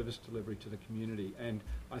the service delivery to the community? And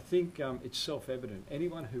I think it's self-evident.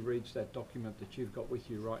 Anyone who reads that document that you've got with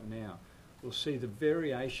you right now will see the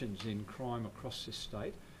variations in crime across this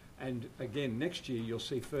state. And again, next year you'll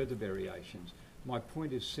see further variations. My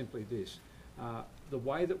point is simply this. The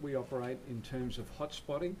way that we operate in terms of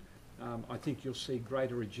hotspotting, I think you'll see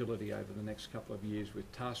greater agility over the next couple of years with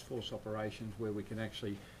task force operations where we can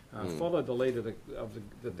actually follow the lead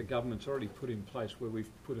that the government's already put in place, where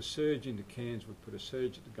we've put a surge into Cairns, we've put a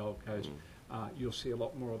surge at the Gold Coast. You'll see a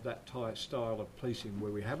lot more of that style of policing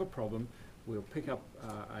where we have a problem, we'll pick up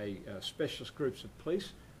specialist groups of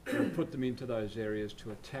police, we'll put them into those areas to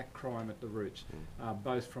attack crime at the roots,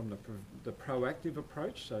 both from the proactive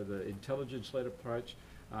approach, so the intelligence-led approach,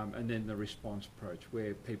 and then the response approach,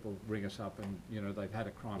 where people ring us up and they've had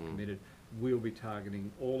a crime committed. We'll be targeting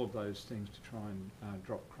all of those things to try and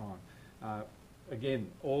drop crime. Again,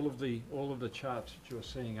 all of the charts that you're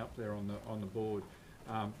seeing up there on the board,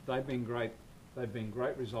 they've been great. They've been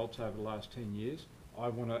great results over the last 10 years. I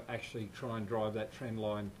want to actually try and drive that trend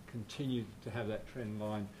line, continue to have that trend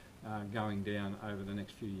line going down over the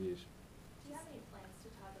next few years. Do you have any plans to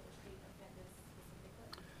target repeat offenders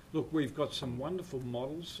specifically? Look, we've got some wonderful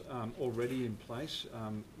models already in place.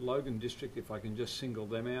 Logan District, if I can just single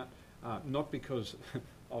them out, not because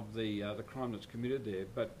of the crime that's committed there,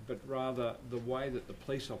 but rather the way that the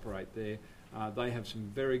police operate there. They have some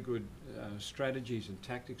very good strategies and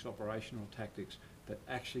tactics, operational tactics, that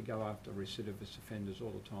actually go after recidivist offenders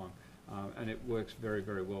all the time, and it works very,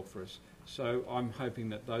 very well for us. So I'm hoping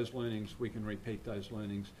that those learnings, we can repeat those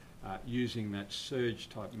learnings using that surge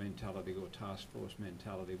type mentality or task force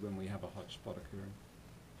mentality when we have a hot spot occurring.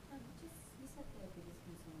 You said the biggest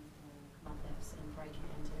concern for car thefts and break-in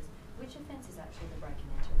enters. Which offence is actually the break-in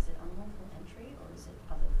enter? Is it unlawful entry or is it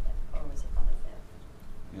other theft?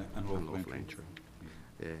 Yeah, unlawful entry.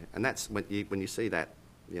 Yeah, and that's when you see that,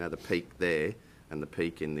 the peak there, and the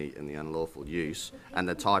peak in the unlawful use, and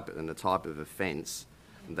the type of offence,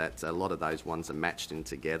 that a lot of those ones are matched in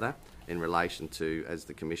together in relation to, as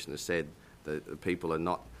the Commissioner said, the people are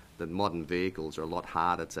not. The modern vehicles are a lot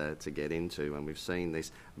harder to get into, and we've seen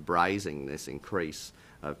this increase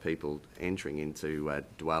of people entering into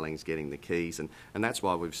dwellings, getting the keys, and that's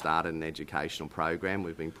why we've started an educational program.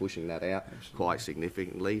 We've been pushing that out quite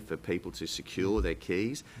significantly for people to secure their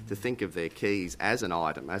keys, to think of their keys as an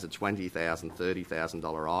item, as a $20,000,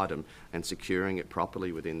 $30,000 item, and securing it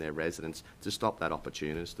properly within their residence to stop that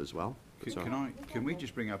opportunist as well. Can we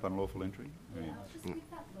just bring up unlawful entry? Yeah, just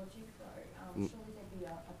with that logic though, surely there'd be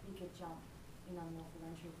a bigger jump in unlawful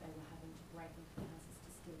entry if they were having to break into the houses to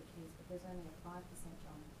steal the keys, but there's only a 5%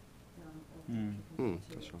 jump in unlawful entry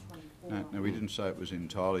compared to 24. No, we didn't say it was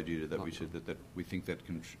entirely due to that. We said that we think that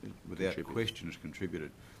without question has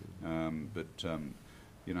contributed. But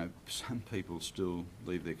some people still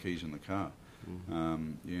leave their keys in the car.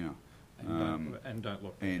 Yeah. And don't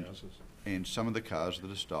lock and- the houses. And some of the cars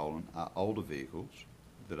that are stolen are older vehicles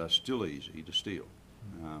that are still easy to steal.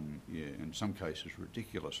 Yeah, in some cases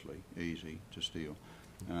ridiculously easy to steal.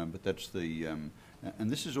 But that's the, and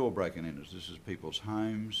this is all break-in enters. This is people's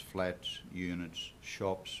homes, flats, units,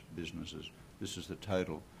 shops, businesses. This is the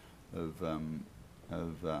total of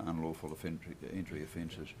unlawful entry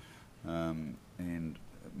offences. And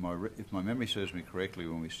if my memory serves me correctly,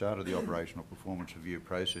 when we started the operational performance review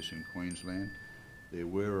process in Queensland, there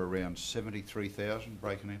were around 73,000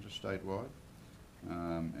 break-in enters statewide,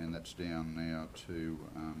 and that's down now to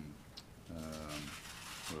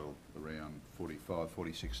well, around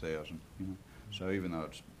 46,000. You know? So even though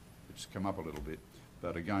it's come up a little bit,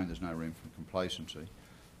 but again, there's no room for complacency,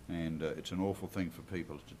 and it's an awful thing for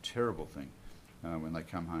people. It's a terrible thing when they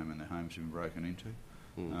come home and their homes have been broken into.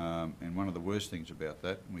 And one of the worst things about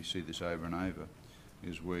that, and we see this over and over,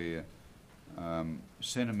 is where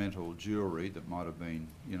sentimental jewellery that might have been,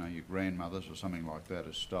 you know, your grandmother's or something like that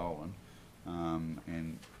is stolen,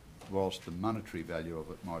 and whilst the monetary value of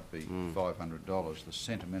it might be $500, the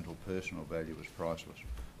sentimental personal value is priceless.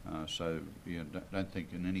 So you know, don't think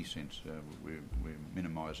in any sense we're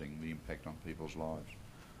minimising the impact on people's lives.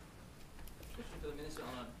 Question for the Minister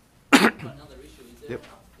on another issue. Is there,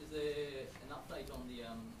 is there an update on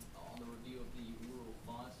the review of the Rural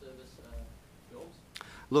Fire Service jobs?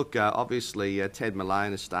 Look, obviously Ted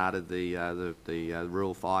Malone has started the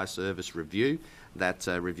Rural Fire Service review. That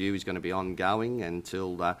review is going to be ongoing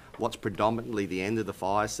until what's predominantly the end of the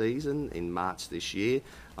fire season in March this year.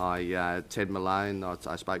 Ted Malone,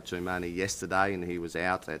 I spoke to him only yesterday, and he was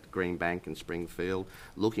out at Greenbank and Springfield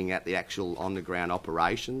looking at the actual on-the-ground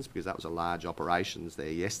operations, because that was a large operations there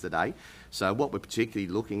yesterday. So what we're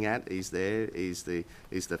particularly looking at is the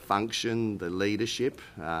function, the leadership,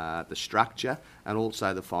 the structure, and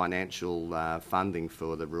also the financial funding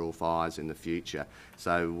for the rural fires in the future.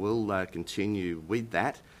 So we'll continue with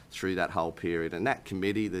that through that whole period. And that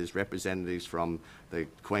committee, there's representatives from the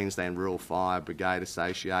Queensland Rural Fire Brigade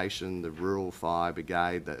Association, the Rural Fire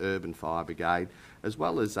Brigade, the Urban Fire Brigade, as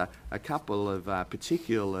well as a couple of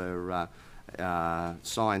particular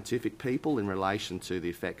scientific people in relation to the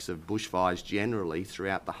effects of bushfires generally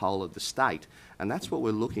throughout the whole of the state. And that's what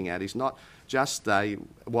we're looking at, is not just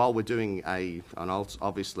while we're doing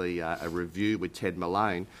obviously a review with Ted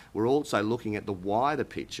Malone, we're also looking at the wider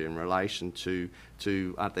picture in relation to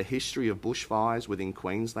the history of bushfires within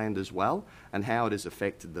Queensland as well, and how it has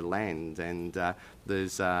affected the land. And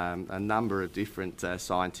there's a number of different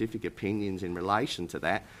scientific opinions in relation to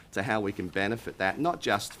that, to how we can benefit that, not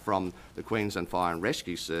just from the Queensland Fire and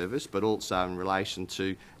Rescue Service, but also in relation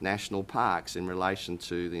to national parks, in relation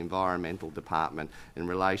to the Environmental Department, in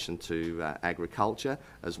relation to agriculture,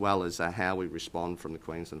 as well as how we respond from the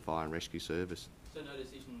Queensland Fire and Rescue Service. So no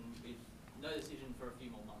decision for a few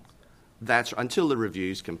more months? That's until the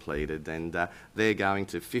review's completed, and they're going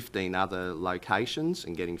to 15 other locations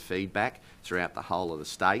and getting feedback throughout the whole of the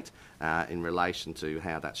state in relation to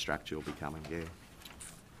how that structure will be coming. Yeah.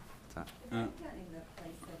 So. The breakdown in the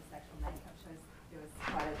police service actual makeup shows there was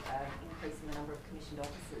quite an increase in the number of commissioned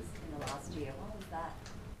officers in the last year. Why was that?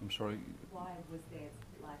 I'm sorry? Why was there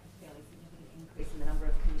like a fairly significant increase in the number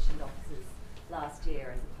of commissioned officers last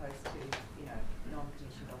year as opposed to, you know,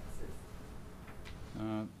 non-commissioned officers?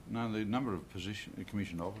 No, the number of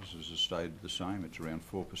commissioned officers has stayed the same. It's around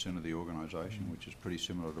 4% of the organisation, which is pretty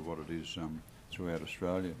similar to what it is throughout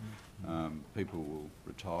Australia. People will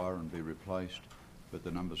retire and be replaced, but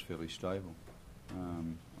the number's fairly stable.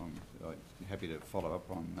 I'm happy to follow up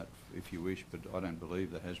on that if you wish, but I don't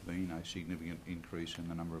believe there has been a significant increase in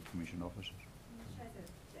the number of commissioned officers. It shows that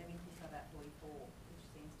they've increased by about 44, which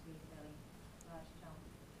seems to be a fairly large jump.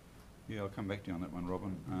 Yeah, I'll come back to you on that one,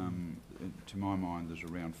 Robin. To my mind, there's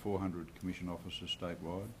around 400 commissioned officers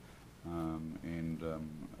statewide, and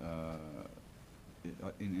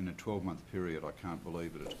in a 12-month period, I can't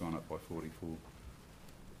believe that it's gone up by 44.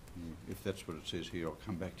 Yeah, if that's what it says here, I'll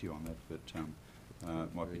come back to you on that, but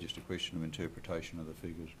it might be just a question of interpretation of the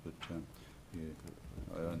figures, but yeah,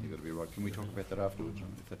 I don't think that'll be right. Can we talk about that afterwards,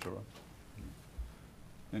 if that's all right?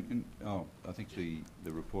 I think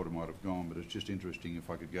the reporter might have gone, but it's just interesting if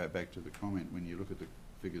I could go back to the comment. When you look at the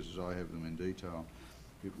figures as I have them in detail,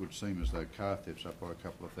 it would seem as though car thefts up by a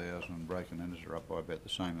couple of thousand and break and enters are up by about the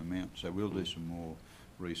same amount. So we'll do some more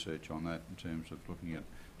research on that in terms of looking at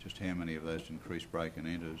just how many of those increased break and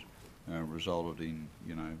enters resulted in,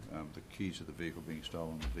 you know, the keys of the vehicle being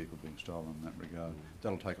stolen, the vehicle being stolen in that regard.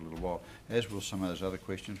 That'll take a little while. As will some of those other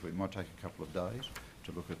questions. We might take a couple of days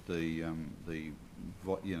to look at the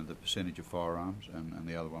percentage of firearms, and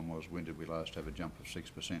the other one was, when did we last have a jump of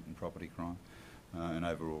 6% in property crime? and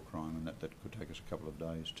overall crime, and that could take us a couple of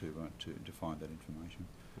days to find that information.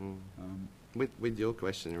 With your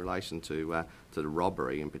question in relation to the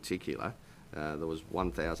robbery in particular, there was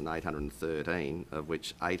 1,813, of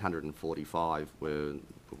which 845 were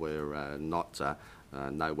not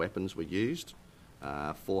no weapons were used.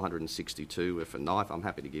 462 were for knife. I'm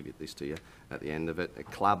happy to give this to you at the end of it. A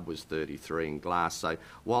club was 33 in glass. So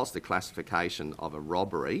whilst the classification of a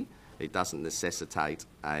robbery, it doesn't necessitate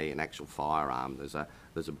an actual firearm. There's a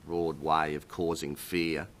broad way of causing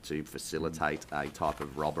fear to facilitate a type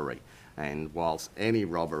of robbery. And whilst any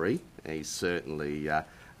robbery is certainly,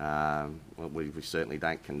 we certainly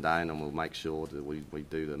don't condone, and we'll make sure that we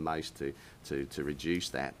do the most to reduce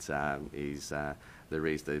that,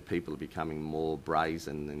 the people are becoming more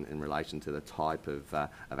brazen in relation to the type of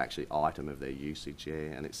actually item of their usage,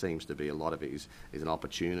 and it seems to be a lot of it is an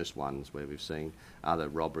opportunist ones where we've seen other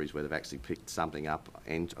robberies where they've actually picked something up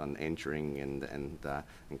on entering and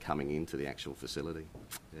coming into the actual facility.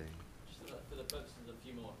 Yeah. Just for the purposes of a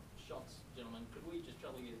few more shots, gentlemen, could we just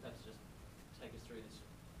trouble you to perhaps just take us through this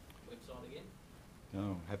website again?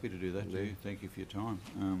 Oh, happy to do that too. Thank you for your time.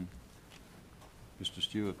 Mr.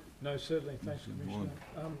 Stewart. No, certainly. Thanks, Commissioner.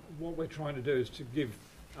 What we're trying to do is to give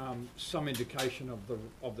some indication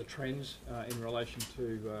of the trends in relation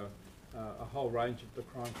to a whole range of the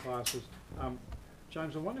crime classes.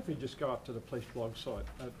 James, I wonder if we just go up to the police blog site.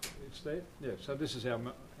 It's there? Yeah, so this is our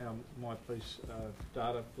myPolice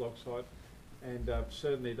data blog site. And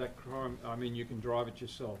certainly that crime, I mean, you can drive it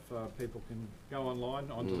yourself. People can go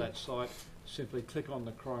online onto that site, simply click on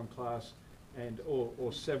the crime class, and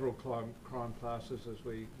or several crime classes as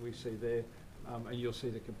we see there, and you'll see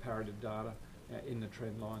the comparative data in the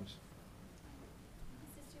trend lines.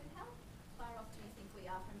 Mr. Stewart, how far off do you think we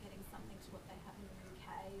are from getting something to what they have in the UK,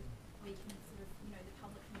 where you can sort of, you know, the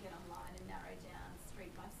public can get online and narrow down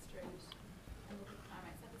street by street and look at crime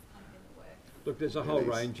rates? That was kind of in the works. Look, there's a whole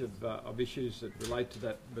range of issues that relate to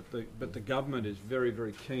that, but the government is very,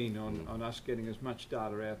 very keen on us getting as much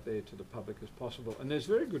data out there to the public as possible, and there's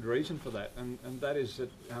very good reason for that, and that is that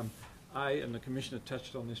and the Commissioner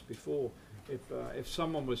touched on this before. If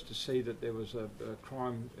someone was to see that there was a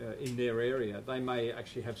crime in their area, they may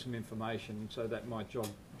actually have some information, so that might jog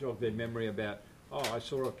their memory about, oh, I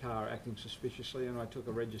saw a car acting suspiciously and I took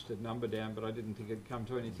a registered number down, but I didn't think it'd come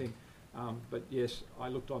to anything. But yes, I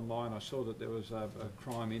looked online, I saw that there was a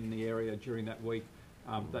crime in the area during that week.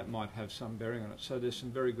 That might have some bearing on it. So there's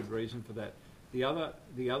some very good reason for that. The other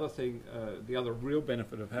thing, the other real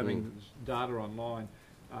benefit of having data online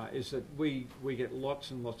is that we get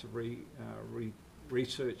lots and lots of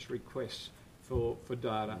research requests for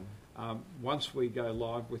data. Once we go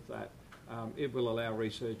live with that, it will allow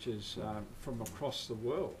researchers from across the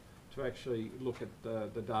world to actually look at the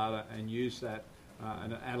data and use that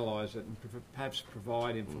and analyse it and perhaps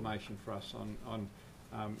provide information for us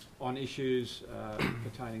on issues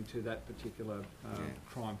pertaining to that particular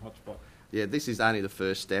crime hotspot. Yeah, this is only the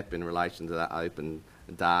first step in relation to that open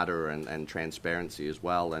data and transparency as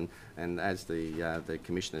well. And as the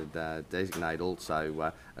Commissioner Designate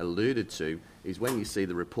also alluded to, is when you see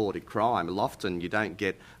the reported crime, often you don't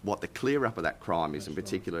get what the clear-up of that crime is in a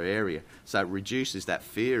particular area. So it reduces that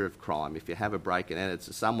fear of crime. If you have a break and enter,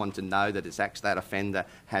 it's someone to know that that offender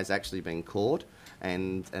has actually been caught,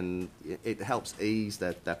 and it helps ease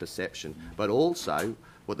that perception. But also,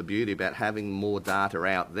 what the beauty about having more data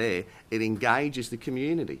out there, it engages the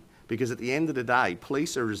community, because at the end of the day,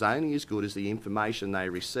 police are only as good as the information they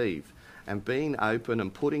receive, and being open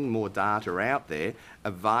and putting more data out there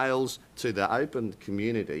avails to the open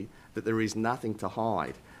community that there is nothing to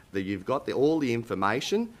hide, that you've got all the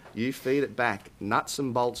information, you feed it back, nuts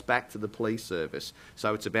and bolts back to the police service.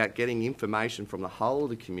 So it's about getting information from the whole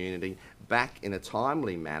of the community back in a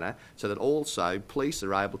timely manner, so that also police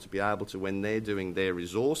are able to, when they're doing their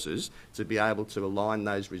resources, to be able to align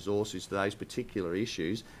those resources to those particular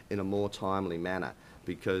issues in a more timely manner.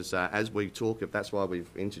 Because as we talk of, that's why we've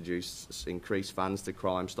introduced increased funds to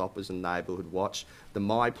Crime Stoppers and Neighbourhood Watch. The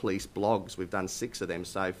myPolice blogs, we've done 6 of them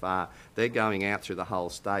so far. They're going out through the whole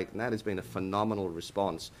state, and that has been a phenomenal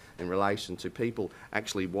response in relation to people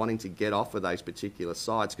actually wanting to get off of those particular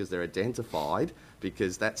sites because they're identified,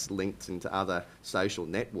 because that's linked into other social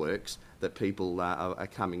networks that people are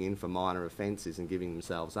coming in for minor offences and giving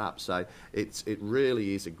themselves up. So it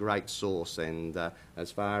really is a great source, and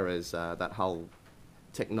as far as that whole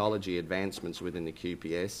technology advancements within the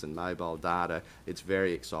QPS and mobile data, it's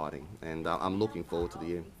very exciting, and I'm looking forward to the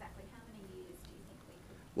year. Exactly how many years do you think we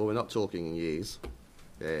could? Well, we're not talking in years.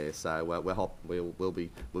 Yeah, so we're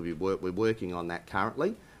working on that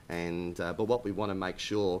currently, And but what we want to make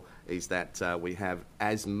sure is that we have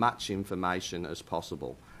as much information as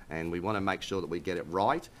possible, and we want to make sure that we get it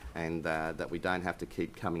right, and that we don't have to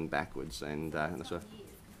keep coming backwards. And It's so, not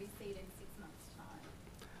years. Could we see it in 6 months'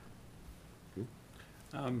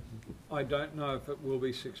 time? I don't know if it will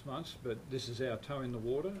be 6 months, but this is our toe in the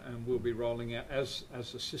water, and we'll be rolling out as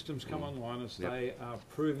the systems come online, as they are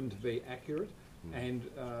proven to be accurate. And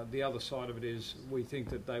the other side of it is we think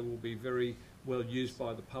that they will be very well used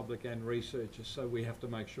by the public and researchers, so we have to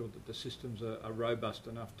make sure that the systems are robust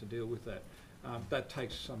enough to deal with that. That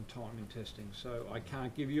takes some time in testing, so I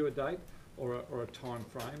can't give you a date or a time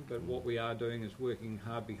frame, but what we are doing is working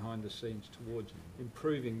hard behind the scenes towards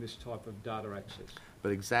improving this type of data access.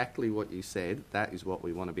 but exactly what you said, that is what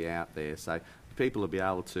we want to be out there. So people will be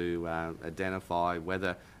able to identify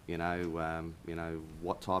whether, you know,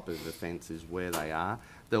 what type of offences, where they are.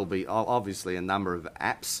 There'll be obviously a number of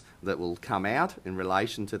apps that will come out in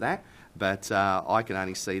relation to that, but I can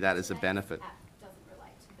only see that as a benefit. App doesn't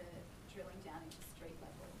relate to the drilling down into street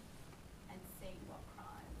level and seeing what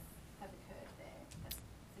crimes have occurred there. That's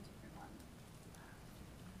a different one.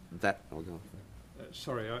 That, I'll go.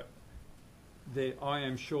 Sorry, I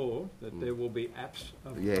am sure that there will be apps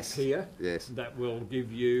Yes, here yes. that will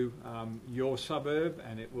give you your suburb,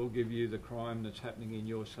 and it will give you the crime that's happening in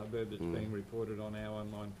your suburb that's being reported on our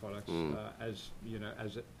online products. As you know,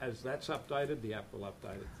 as that's updated, the app will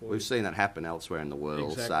update it for you. We've seen that happen elsewhere in the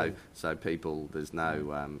world. Exactly. So people, there's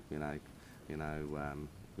no,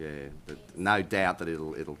 but no doubt that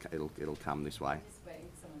it'll come this way. Just waiting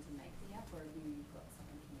for someone to make the app, or have you got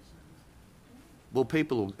someone commissioned? Well,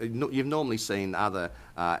 people, you've normally seen other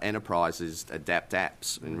enterprises adapt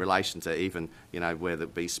apps in relation to even, you know, whether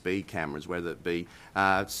it be speed cameras, whether it be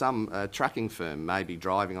some trucking firm maybe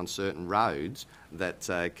driving on certain roads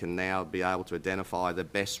that can now be able to identify the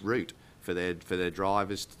best route for their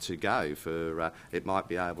drivers to go. For it might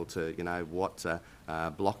be able to, you know, what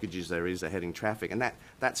blockages there is ahead in traffic, and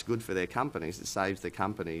that's good for their companies. It saves their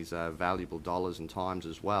companies valuable dollars and times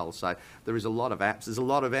as well. So there is a lot of apps. There's a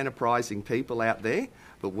lot of enterprising people out there,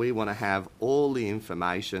 but we want to have all the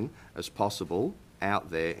information as possible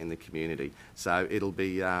out there in the community. So it'll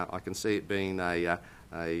be, I can see it being a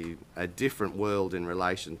different world in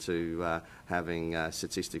relation to having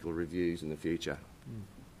statistical reviews in the future.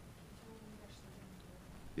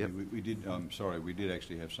 Yep. We did. I'm sorry. We did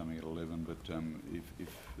actually have something at 11, but if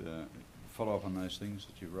follow up on those things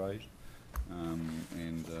that you've raised.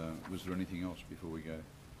 And was there anything else before we go?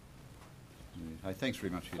 Yeah. Hey, thanks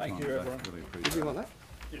very much for your time. Thank you, everyone. Really appreciate Did you want that?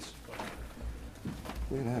 Yes.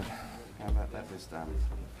 How about that? Just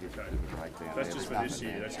give a bit of a breakdown. That's there. just for this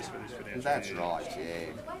year. That's just for this financial year. That's right.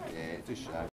 Yeah. Just show.